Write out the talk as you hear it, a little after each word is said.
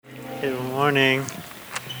Good morning.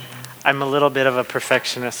 I'm a little bit of a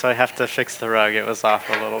perfectionist, so I have to fix the rug. It was off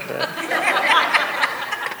a little bit.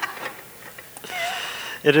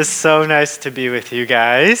 It is so nice to be with you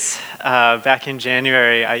guys. Back in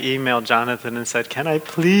January, I emailed Jonathan and said, "Can I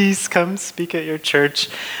please come speak at your church?"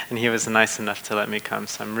 And he was nice enough to let me come,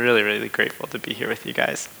 so I'm really, really grateful to be here with you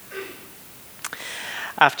guys.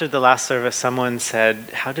 After the last service, someone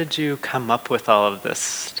said, "How did you come up with all of this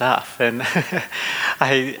stuff?" And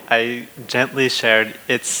I gently shared,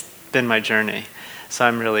 it's been my journey. So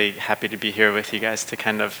I'm really happy to be here with you guys to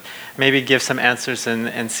kind of maybe give some answers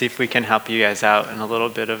and see if we can help you guys out in a little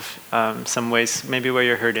bit of some ways, maybe where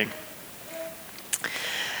you're hurting.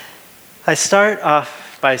 I start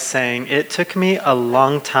off by saying it took me a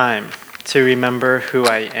long time to remember who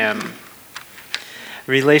I am.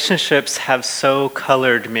 Relationships have so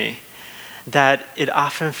colored me that it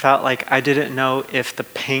often felt like I didn't know if the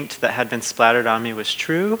paint that had been splattered on me was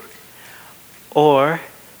true or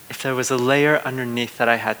if there was a layer underneath that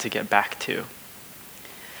I had to get back to.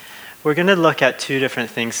 We're going to look at two different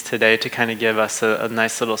things today to kind of give us a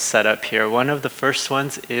nice little setup here. One of the first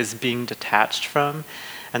ones is being detached from,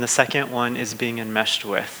 and the second one is being enmeshed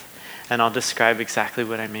with. And I'll describe exactly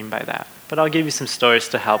what I mean by that. But I'll give you some stories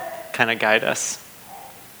to help kind of guide us.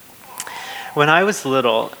 When I was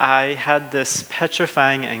little, I had this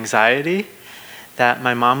petrifying anxiety that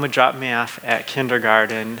my mom would drop me off at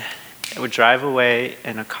kindergarten, would drive away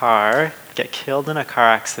in a car, get killed in a car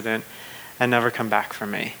accident, and never come back for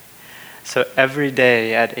me. So every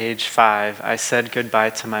day at age 5, I said goodbye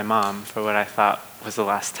to my mom for what I thought was the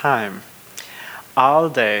last time. All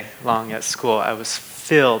day long at school, I was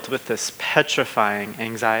filled with this petrifying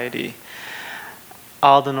anxiety.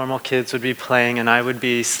 All the normal kids would be playing and I would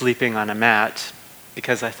be sleeping on a mat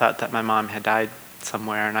because I thought that my mom had died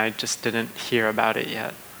somewhere and I just didn't hear about it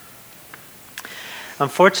yet.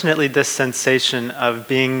 Unfortunately, this sensation of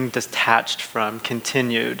being detached from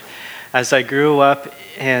continued. As I grew up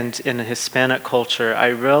and in a Hispanic culture, I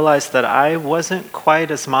realized that I wasn't quite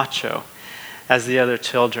as macho as the other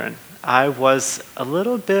children. I was a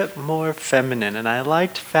little bit more feminine and I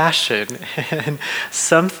liked fashion and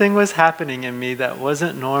something was happening in me that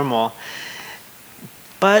wasn't normal.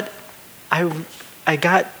 But I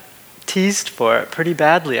got teased for it pretty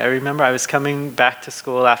badly. I remember I was coming back to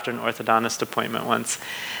school after an orthodontist appointment once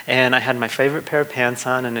and I had my favorite pair of pants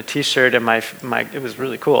on and a t-shirt and it was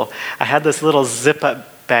really cool. I had this little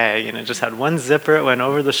zip-up bag and it just had one zipper, it went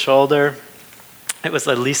over the shoulder. It was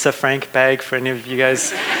a Lisa Frank bag for any of you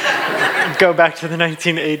guys go back to the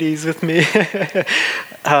 1980s with me.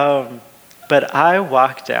 But I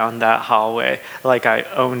walked down that hallway like I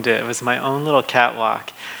owned it. It was my own little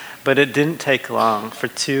catwalk. But it didn't take long for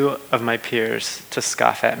two of my peers to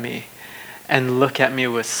scoff at me and look at me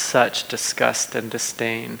with such disgust and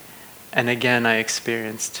disdain. And again, I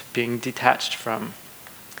experienced being detached from.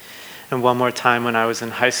 And one more time when I was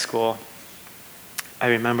in high school, I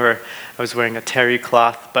remember I was wearing a terry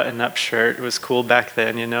cloth button-up shirt. It was cool back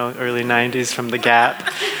then, early 90s from the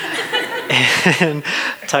Gap. And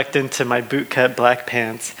tucked into my bootcut black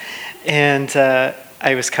pants. And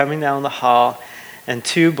I was coming down the hall, and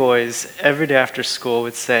two boys every day after school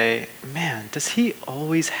would say, "Man, does he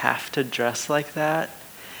always have to dress like that?"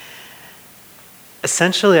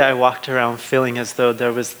 Essentially, I walked around feeling as though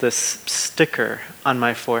there was this sticker on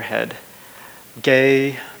my forehead.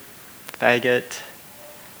 Gay, faggot,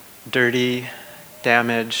 dirty,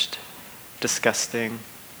 damaged, disgusting.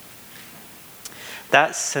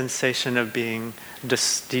 That sensation of being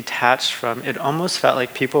detached from, it almost felt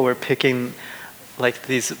like people were picking like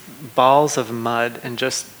these balls of mud and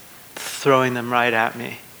just throwing them right at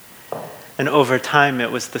me. And over time,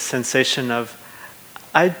 it was the sensation of,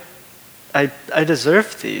 I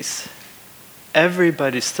deserve these.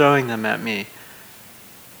 Everybody's throwing them at me.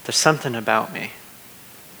 There's something about me.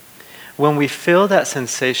 When we feel that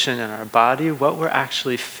sensation in our body, what we're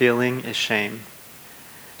actually feeling is shame.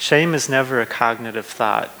 Shame is never a cognitive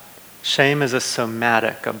thought. Shame is a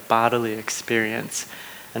somatic, a bodily experience,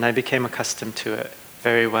 and I became accustomed to it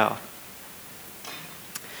very well.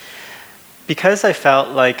 Because I felt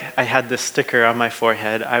like I had this sticker on my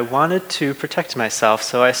forehead, I wanted to protect myself,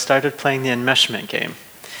 so I started playing the enmeshment game.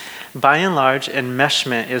 By and large,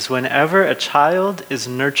 enmeshment is whenever a child is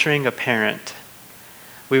nurturing a parent.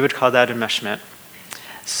 We would call that enmeshment.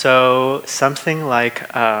 So something like,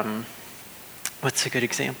 what's a good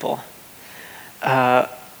example?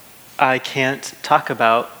 I can't talk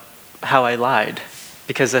about how I lied.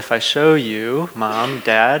 Because if I show you, Mom,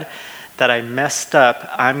 Dad, that I messed up,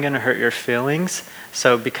 I'm going to hurt your feelings.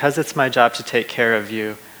 So because it's my job to take care of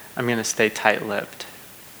you, I'm going to stay tight-lipped.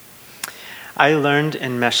 I learned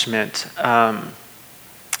enmeshment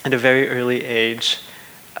at a very early age,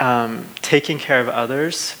 taking care of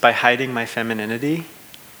others by hiding my femininity.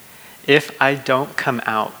 If I don't come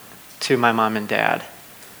out to my mom and dad,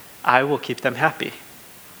 I will keep them happy.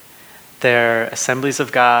 They're Assemblies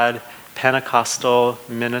of God, Pentecostal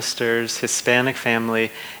ministers, Hispanic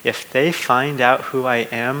family. If they find out who I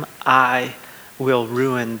am, I will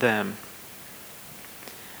ruin them.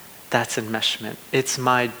 That's enmeshment. It's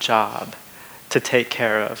my job to take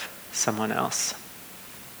care of someone else.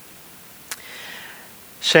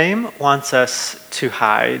 Shame wants us to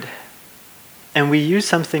hide, and we use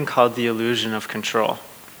something called the illusion of control.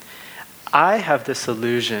 I have this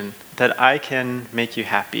illusion that I can make you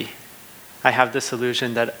happy. I have this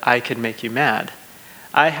illusion that I can make you mad.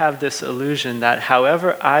 I have this illusion that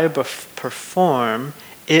however I perform,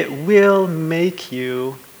 it will make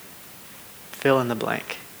you fill in the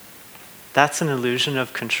blank. That's an illusion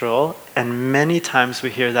of control, and many times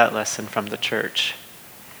we hear that lesson from the church.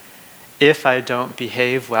 If I don't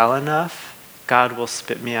behave well enough, God will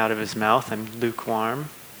spit me out of his mouth. I'm lukewarm.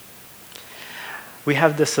 We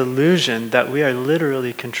have this illusion that we are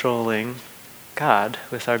literally controlling God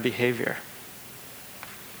with our behavior.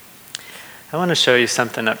 I want to show you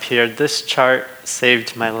something up here. This chart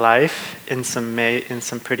saved my life in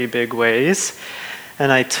some pretty big ways.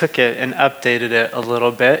 And I took it and updated it a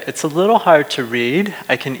little bit. It's a little hard to read.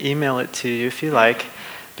 I can email it to you if you like,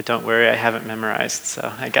 but don't worry, I haven't memorized,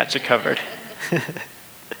 so I got you covered.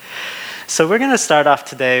 So we're going to start off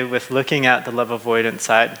today with looking at the love avoidance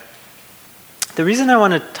side. The reason I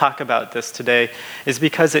want to talk about this today is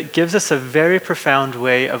because it gives us a very profound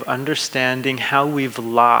way of understanding how we've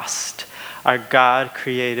lost our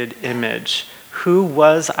God-created image. Who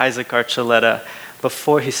was Isaac Archuleta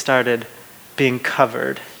before he started being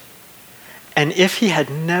covered? And if he had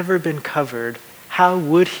never been covered, how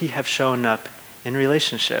would he have shown up in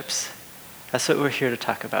relationships? That's what we're here to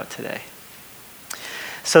talk about today.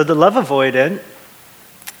 So the love avoidant,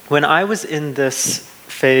 when I was in this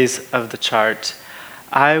phase of the chart,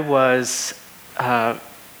 I was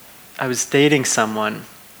dating someone.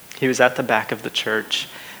 He was at the back of the church,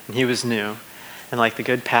 and he was new. And like the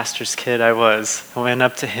good pastor's kid I went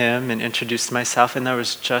up to him and introduced myself, and there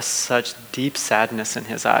was just such deep sadness in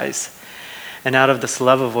his eyes. And out of this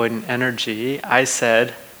love avoidant energy, I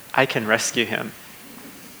said, I can rescue him.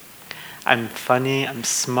 I'm funny, I'm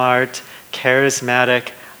smart,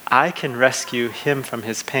 charismatic. I can rescue him from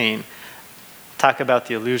his pain. Talk about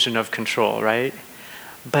the illusion of control, right?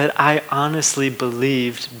 But I honestly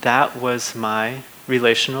believed that was my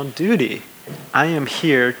relational duty. I am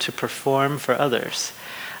here to perform for others.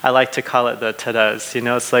 I like to call it the ta-das.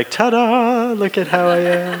 It's like, ta-da, look at how I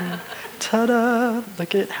am. Ta-da,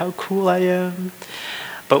 look at how cool I am.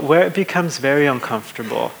 But where it becomes very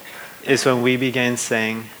uncomfortable is when we begin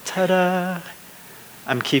saying, ta-da,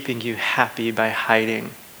 I'm keeping you happy by hiding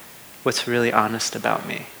what's really honest about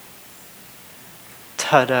me.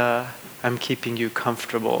 Ta-da, I'm keeping you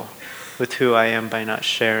comfortable with who I am by not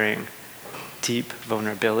sharing deep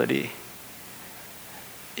vulnerability.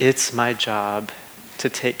 It's my job to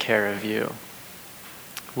take care of you.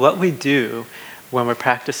 What we do when we're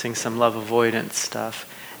practicing some love avoidance stuff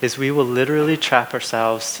is we will literally trap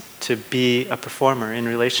ourselves to be a performer in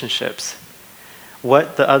relationships.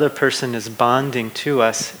 What the other person is bonding to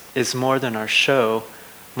us is more than our show,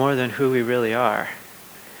 more than who we really are.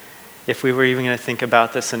 If we were even going to think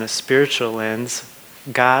about this in a spiritual lens,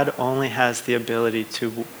 God only has the ability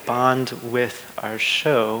to bond with our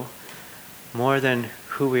show more than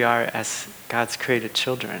who we are as God's created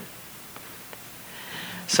children.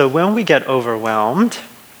 So when we get overwhelmed,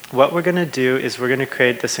 what we're going to do is we're going to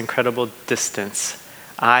create this incredible distance.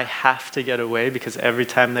 I have to get away because every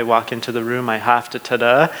time they walk into the room, I have to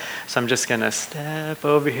ta-da. So I'm just going to step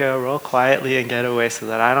over here real quietly and get away so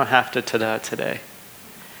that I don't have to ta-da today.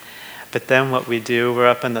 But then what we do, we're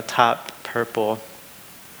up in the top purple.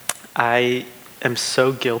 I am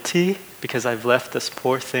so guilty because I've left this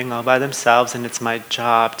poor thing all by themselves and it's my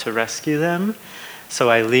job to rescue them. So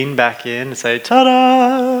I lean back in and say,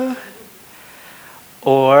 ta-da!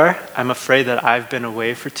 Or I'm afraid that I've been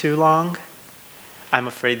away for too long. I'm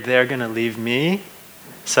afraid they're going to leave me,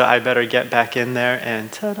 so I better get back in there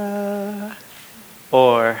and ta-da!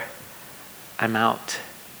 Or I'm out.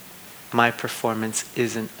 My performance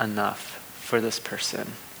isn't enough for this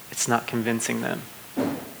person. It's not convincing them.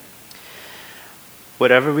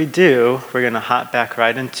 Whatever we do, we're going to hop back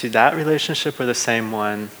right into that relationship or the same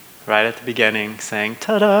one right at the beginning, saying,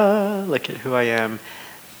 ta-da, look at who I am,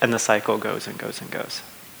 and the cycle goes and goes and goes.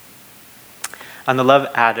 On the love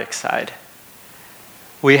addict side,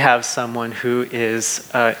 We have someone who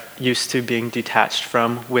is used to being detached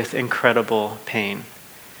from with incredible pain.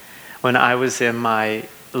 When I was in my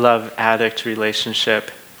love addict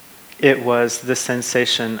relationship, it was the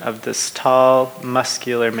sensation of this tall,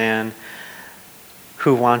 muscular man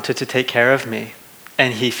who wanted to take care of me,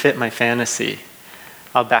 and he fit my fantasy.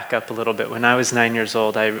 I'll back up a little bit. When I was 9 years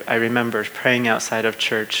old, I remember praying outside of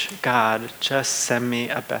church, God, just send me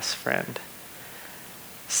a best friend.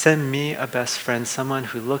 Send me a best friend, someone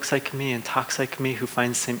who looks like me and talks like me, who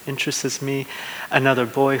finds the same interests as me, another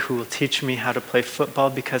boy who will teach me how to play football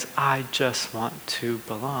because I just want to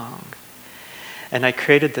belong. And I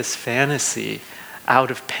created this fantasy out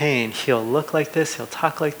of pain. He'll look like this, he'll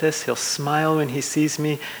talk like this, he'll smile when he sees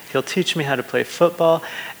me, he'll teach me how to play football.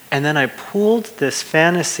 And then I pulled this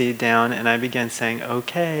fantasy down and I began saying,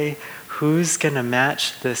 okay, who's gonna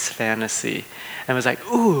match this fantasy? And I was like,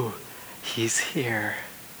 ooh, he's here.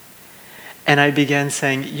 And I began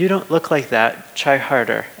saying, you don't look like that, try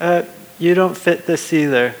harder. You don't fit this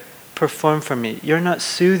either, perform for me. You're not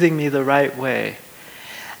soothing me the right way.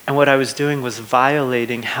 And what I was doing was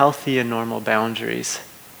violating healthy and normal boundaries.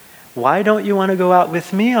 Why don't you want to go out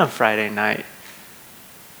with me on Friday night?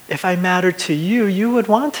 If I mattered to you, you would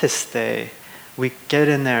want to stay. We get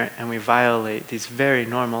in there and we violate these very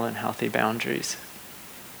normal and healthy boundaries.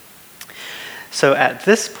 So at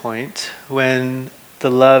this point, when the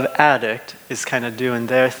love addict is kind of doing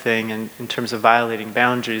their thing in terms of violating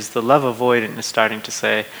boundaries, the love avoidant is starting to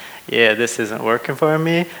say, yeah, this isn't working for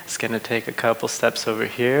me. It's going to take a couple steps over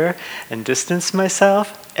here and distance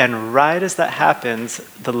myself. And right as that happens,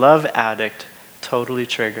 the love addict totally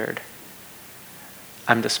triggered.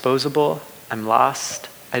 I'm disposable. I'm lost.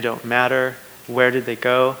 I don't matter. Where did they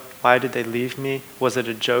go? Why did they leave me? Was it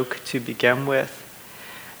a joke to begin with?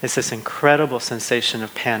 It's this incredible sensation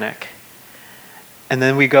of panic. And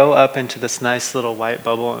then we go up into this nice little white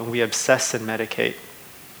bubble and we obsess and medicate.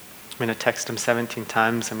 I'm going to text them 17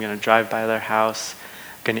 times. I'm going to drive by their house.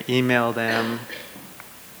 I'm going to email them.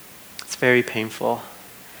 It's very painful.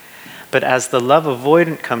 But as the love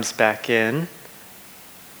avoidant comes back in,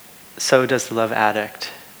 so does the love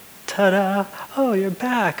addict. Ta-da! Oh, you're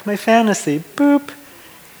back. My fantasy. Boop.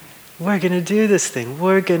 We're going to do this thing.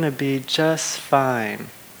 We're going to be just fine.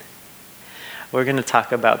 We're going to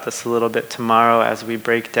talk about this a little bit tomorrow as we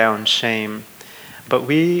break down shame. But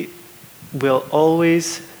we will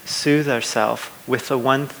always soothe ourselves with the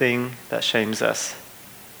one thing that shames us.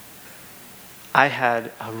 I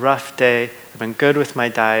had a rough day. I've been good with my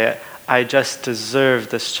diet. I just deserve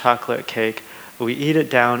this chocolate cake. We eat it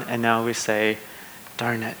down and now we say,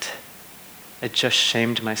 darn it. I just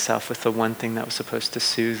shamed myself with the one thing that was supposed to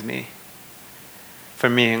soothe me. For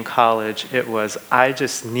me in college, it was, I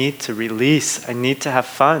just need to release. I need to have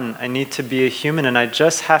fun. I need to be a human, and I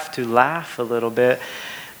just have to laugh a little bit.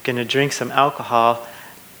 I'm going to drink some alcohol.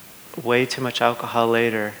 Way too much alcohol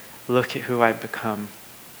later. Look at who I've become.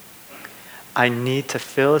 I need to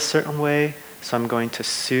feel a certain way, so I'm going to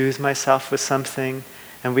soothe myself with something,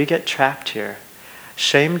 and we get trapped here.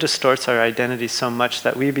 Shame distorts our identity so much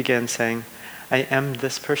that we begin saying, I am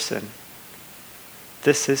this person.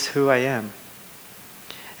 This is who I am.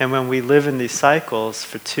 And when we live in these cycles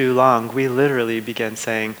for too long, we literally begin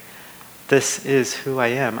saying, this is who I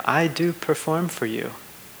am. I do perform for you.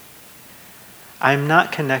 I'm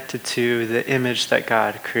not connected to the image that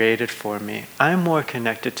God created for me. I'm more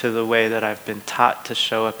connected to the way that I've been taught to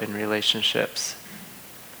show up in relationships.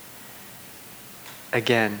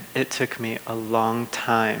 Again, it took me a long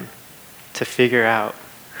time to figure out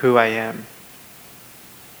who I am.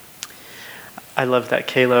 I love that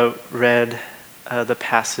Kayla read the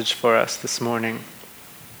passage for us this morning.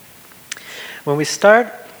 When we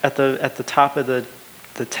start at the top of the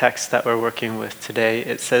text that we're working with today,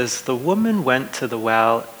 it says, the woman went to the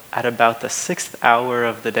well at about the 6th hour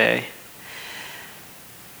of the day.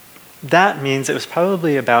 That means it was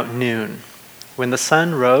probably about noon. When the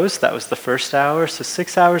sun rose, that was the first hour, so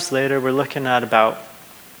 6 hours later, we're looking at about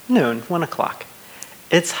noon, 1 o'clock.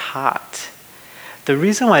 It's hot. The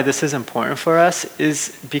reason why this is important for us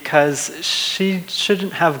is because she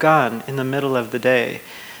shouldn't have gone in the middle of the day.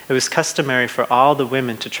 It was customary for all the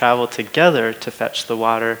women to travel together to fetch the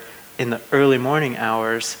water in the early morning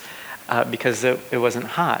hours because it wasn't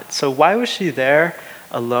hot. So why was she there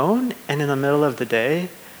alone and in the middle of the day?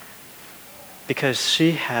 Because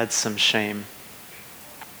she had some shame.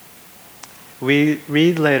 We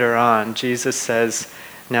read later on, Jesus says,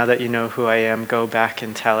 now that you know who I am, go back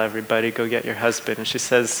and tell everybody, go get your husband. And she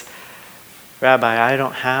says, Rabbi, I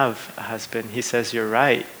don't have a husband. He says, you're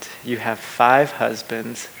right. You have 5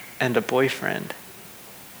 husbands and a boyfriend.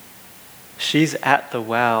 She's at the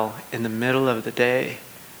well in the middle of the day.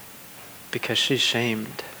 because she's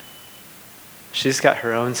shamed. She's got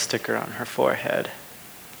her own sticker on her forehead.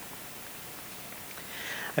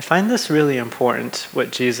 I find this really important,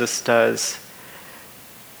 what Jesus does.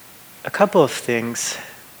 A couple of things.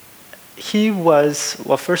 He was,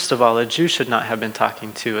 well, first of all, a Jew should not have been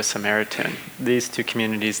talking to a Samaritan. These two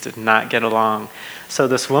communities did not get along. So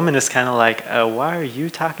this woman is kind of like, why are you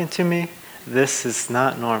talking to me? This is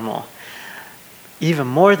not normal. Even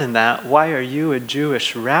more than that, why are you, a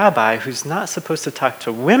Jewish rabbi who's not supposed to talk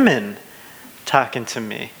to women, talking to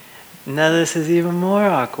me? Now this is even more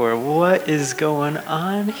awkward. What is going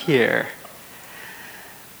on here?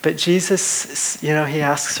 But Jesus, he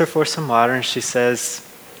asks her for some water, and she says,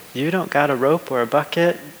 you don't got a rope or a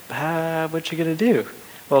bucket? What you gonna do?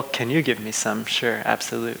 Well, can you give me some? Sure,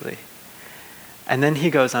 absolutely. And then he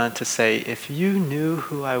goes on to say, if you knew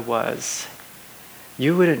who I was,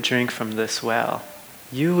 you wouldn't drink from this well.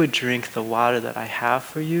 You would drink the water that I have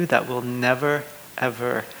for you that will never,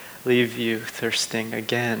 ever leave you thirsting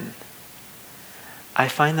again. I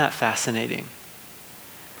find that fascinating.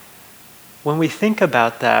 When we think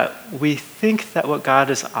about that, we think that what God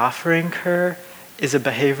is offering her is a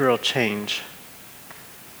behavioral change.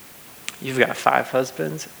 You've got 5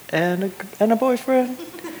 husbands and a boyfriend.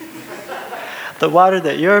 The water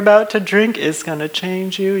that you're about to drink is going to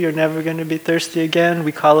change you. You're never going to be thirsty again.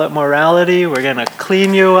 We call it morality. We're going to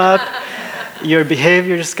clean you up. Your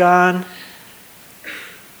behavior's gone.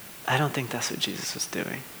 I don't think that's what Jesus was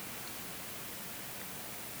doing.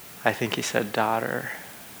 I think he said, daughter,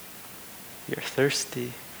 you're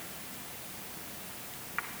thirsty.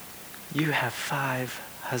 You have 5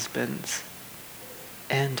 husbands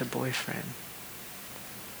and a boyfriend.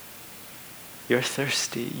 You're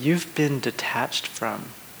thirsty. You've been detached from.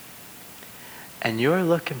 And you're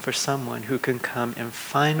looking for someone who can come and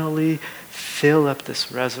finally fill up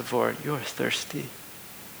this reservoir. You're thirsty.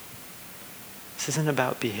 This isn't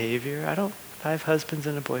about behavior. 5 husbands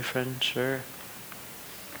and a boyfriend, sure.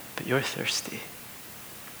 But you're thirsty.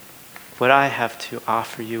 What I have to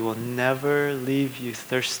offer you will never leave you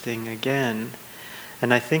thirsting again.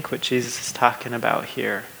 And I think what Jesus is talking about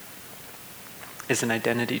here is an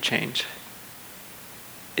identity change.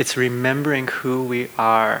 It's remembering who we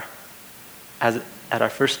are at our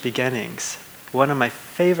first beginnings. One of my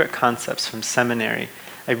favorite concepts from seminary,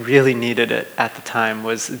 I really needed it at the time,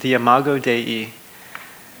 was the Imago Dei,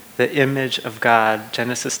 the image of God.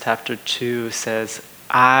 Genesis chapter 2 says,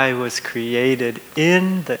 I was created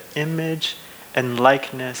in the image and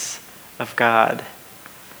likeness of God.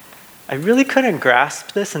 I really couldn't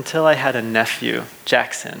grasp this until I had a nephew,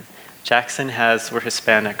 Jackson. We're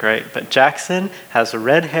Hispanic, right? But Jackson has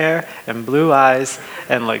red hair and blue eyes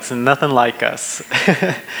and looks nothing like us.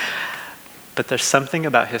 But there's something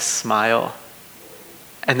about his smile,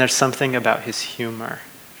 and there's something about his humor.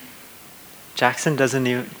 Jackson doesn't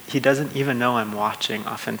even know I'm watching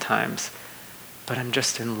oftentimes. But I'm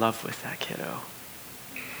just in love with that kiddo.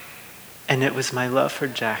 And it was my love for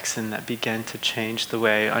Jackson that began to change the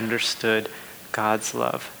way I understood God's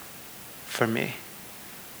love for me.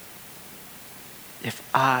 If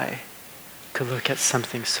I could look at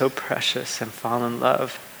something so precious and fall in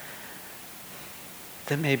love,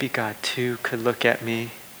 then maybe God too could look at me,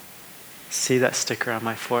 see that sticker on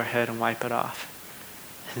my forehead and wipe it off,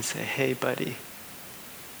 and say, hey buddy,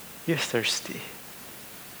 you're thirsty.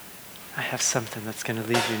 I have something that's going to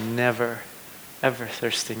leave you never, ever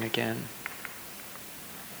thirsting again.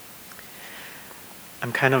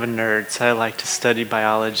 I'm kind of a nerd, so I like to study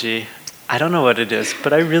biology. I don't know what it is,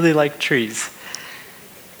 but I really like trees.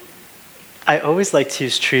 I always like to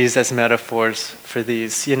use trees as metaphors for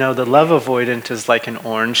these. The love avoidant is like an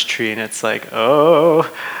orange tree, and it's like,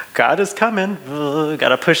 oh, God is coming. Got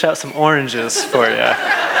to push out some oranges for you.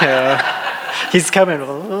 He's coming.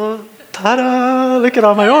 Oh, ta-da, look at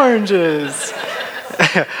all my oranges.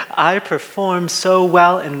 I perform so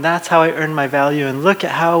well, and that's how I earn my value, and look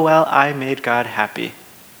at how well I made God happy.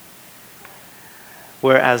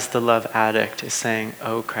 Whereas the love addict is saying,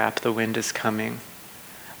 oh crap, the wind is coming.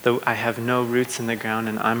 I have no roots in the ground,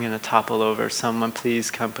 and I'm going to topple over. Someone please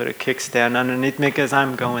come put a kickstand underneath me because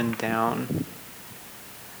I'm going down.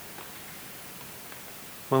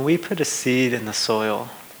 When we put a seed in the soil,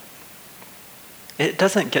 it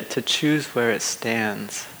doesn't get to choose where it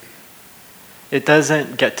stands. It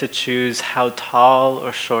doesn't get to choose how tall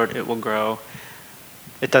or short it will grow.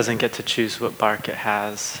 It doesn't get to choose what bark it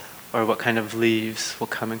has or what kind of leaves will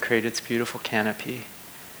come and create its beautiful canopy.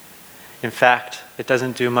 In fact, it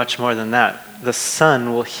doesn't do much more than that. The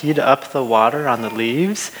sun will heat up the water on the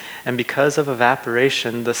leaves, and because of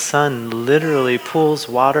evaporation, the sun literally pulls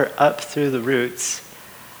water up through the roots,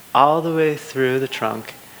 all the way through the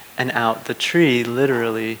trunk, and out. The tree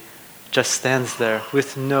literally just stands there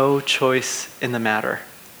with no choice in the matter.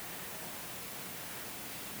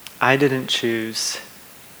 I didn't choose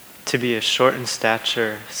to be a short in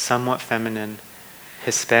stature, somewhat feminine,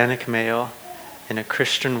 Hispanic male in a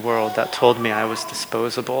Christian world that told me I was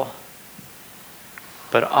disposable.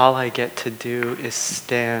 But all I get to do is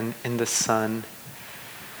stand in the sun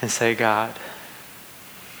and say, God,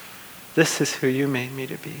 this is who you made me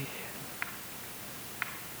to be.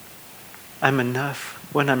 I'm enough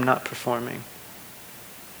when I'm not performing.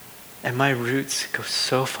 And my roots go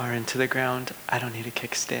so far into the ground, I don't need a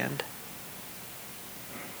kickstand.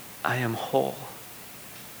 I am whole.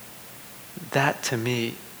 That to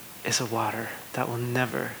me is a water that will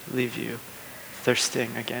never leave you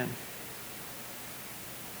thirsting again.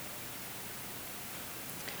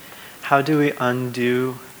 How do we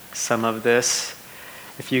undo some of this?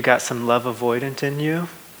 If you got some love avoidant in you,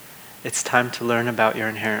 it's time to learn about your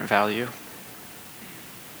inherent value.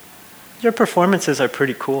 Your performances are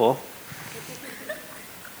pretty cool,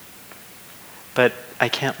 but I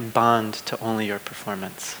can't bond to only your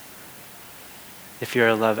performance. If you're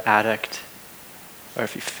a love addict, or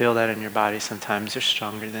if you feel that in your body, sometimes you're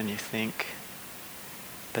stronger than you think.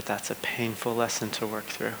 But that's a painful lesson to work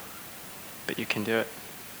through. But you can do it.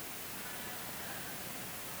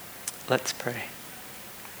 Let's pray.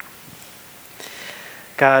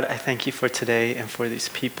 God, I thank you for today and for these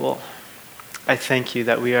people. I thank you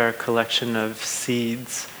that we are a collection of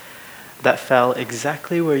seeds that fell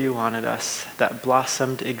exactly where you wanted us, that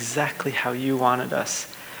blossomed exactly how you wanted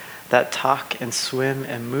us, that talk and swim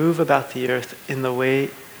and move about the earth in the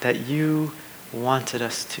way that you wanted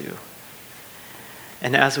us to.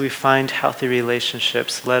 And as we find healthy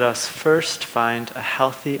relationships, let us first find a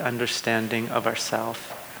healthy understanding of ourselves.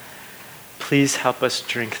 Please help us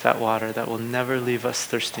drink that water that will never leave us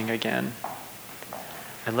thirsting again.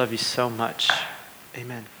 I love you so much.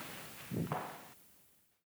 Amen.